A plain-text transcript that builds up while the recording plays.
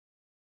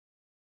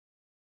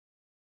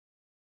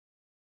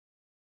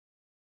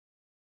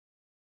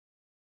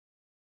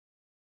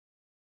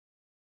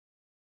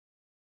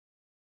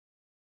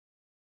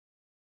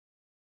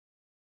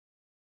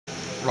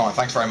Ryan,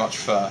 thanks very much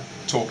for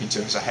talking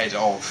to us ahead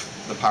of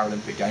the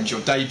Paralympic Games,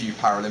 your debut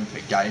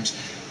Paralympic Games.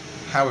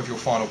 How have your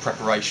final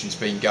preparations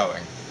been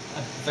going?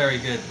 Very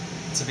good.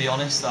 To be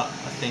honest, I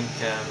think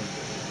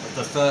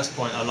the first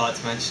point I'd like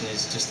to mention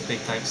is just a big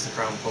thanks to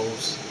Crown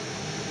Pools.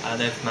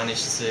 They've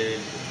managed to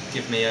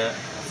give me a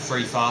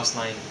free fast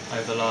lane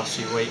over the last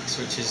few weeks,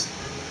 which is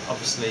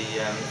obviously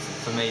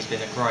for me has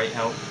been a great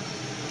help.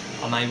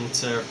 I'm able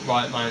to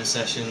write my own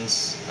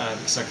sessions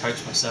because I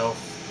coach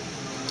myself.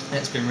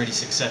 It's been really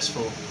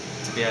successful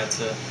to be able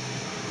to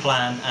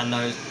plan and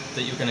know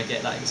that you're going to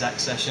get that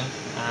exact session.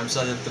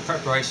 So the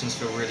preparations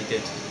feel really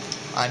good.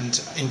 And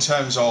in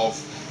terms of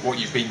what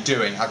you've been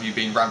doing, have you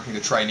been ramping the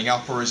training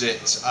up, or is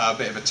it a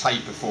bit of a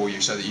taper for you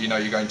so that you know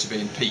you're going to be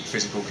in peak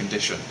physical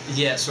condition?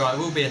 Yeah, so it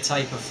will be a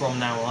taper from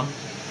now on.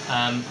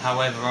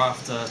 However,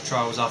 after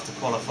trials, after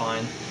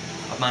qualifying,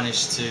 I've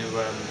managed to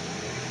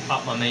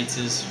up my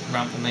meters,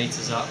 ramp the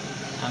meters up.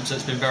 So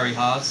it's been very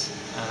hard.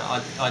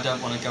 I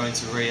don't want to go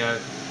into Rio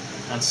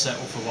and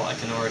settle for what I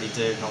can already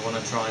do. I want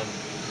to try and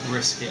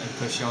risk it and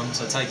push on.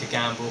 So take a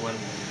gamble, and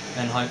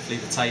then hopefully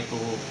the taper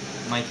will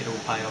make it all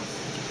pay off.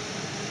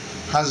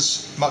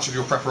 Has much of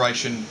your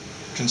preparation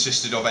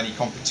consisted of any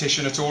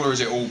competition at all, or has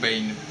it all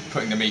been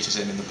putting the meters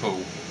in the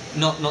pool?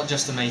 Not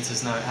just the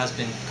meters, no, it has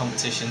been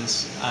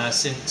competitions.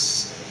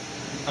 Since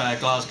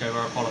Glasgow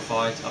where I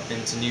qualified, I've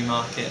been to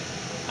Newmarket,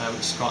 which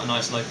is quite a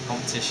nice local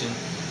competition.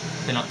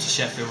 Been up to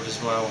Sheffield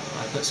as well.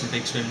 I put some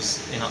big swims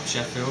in up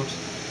Sheffield.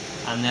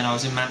 And then I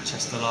was in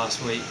Manchester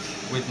last week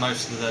with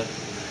most of the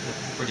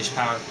British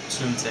Para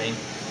swim team,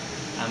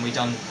 and we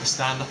done a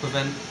stand-up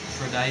event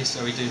for a day,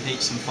 so we do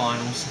heats and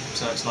finals,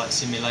 so it's like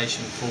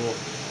simulation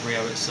for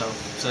Rio itself.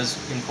 So there's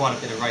been quite a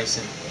bit of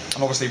racing.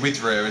 And obviously with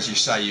Rio, as you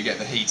say, you get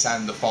the heats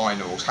and the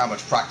finals. How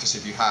much practice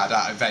have you had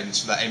at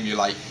events that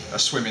emulate a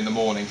swim in the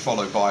morning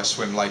followed by a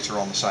swim later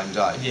on the same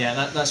day? Yeah,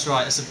 that's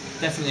right. It's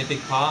definitely a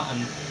big part,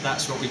 and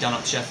that's what we've done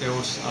up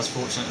Sheffield. I was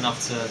fortunate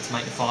enough to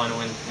make the final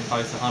in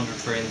both the 100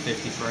 free and the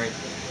 50 free.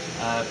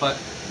 But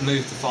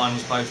moved the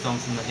finals both on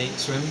from the heat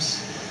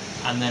swims,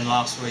 and then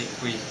last week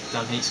we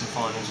done heats and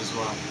finals as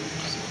well.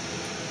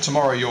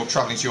 Tomorrow you're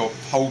travelling to your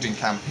holding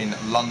camp in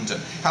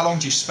London. How long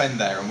do you spend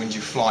there, and when do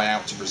you fly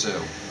out to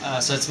Brazil?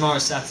 So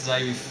tomorrow's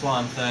Saturday, we fly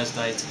on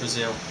Thursday to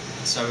Brazil.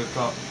 So we've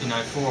got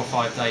 4 or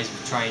 5 days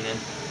of training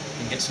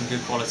and get some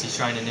good quality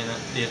training in at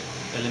the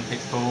Olympic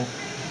pool,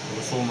 or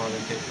the former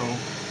Olympic pool.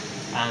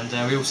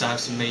 And we also have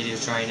some media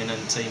training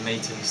and team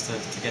meetings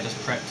to get us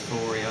prepped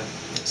for Rio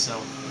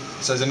itself.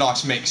 So there's a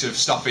nice mix of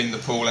stuff in the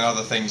pool and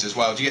other things as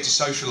well. Do you get to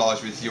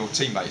socialise with your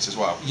teammates as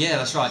well? Yeah,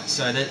 that's right.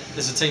 So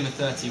there's a team of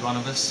 31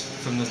 of us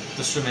from the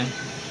swimming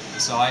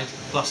side,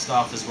 plus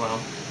staff as well.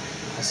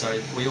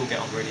 So we all get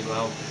on really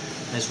well.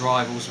 There's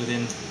rivals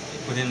within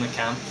the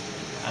camp.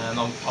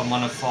 I'm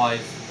one of 5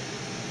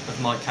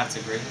 of my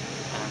category,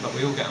 but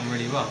we all get on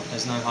really well.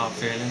 There's no hard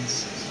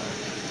feelings.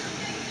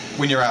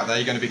 When you're out there,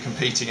 you're going to be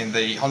competing in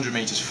the 100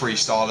 metres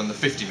freestyle and the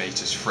 50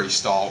 metres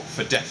freestyle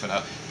for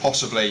definite,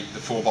 possibly the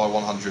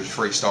 4x100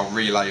 freestyle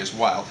relay as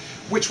well.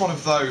 Which one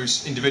of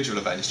those individual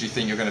events do you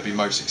think you're going to be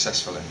most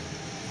successful in?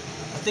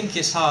 I think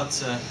it's hard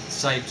to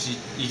say because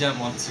you don't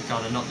want to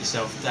kind of knock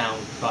yourself down,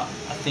 but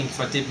I think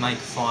if I did make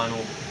a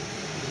final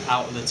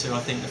out of the two, I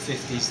think the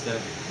 50's the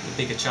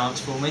bigger chance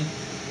for me.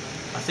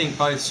 I think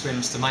both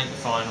swims to make the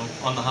final,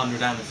 on the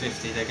 100 and the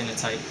 50, they're going to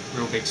take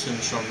real big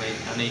swims from me.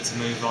 I need to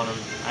move on and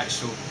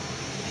actually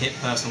hit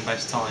personal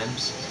best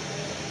times.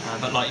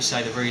 But like you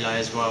say, the relay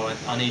as well,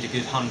 I need a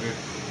good 100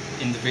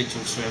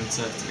 individual swim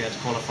to be able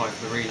to qualify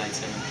for the relay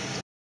team.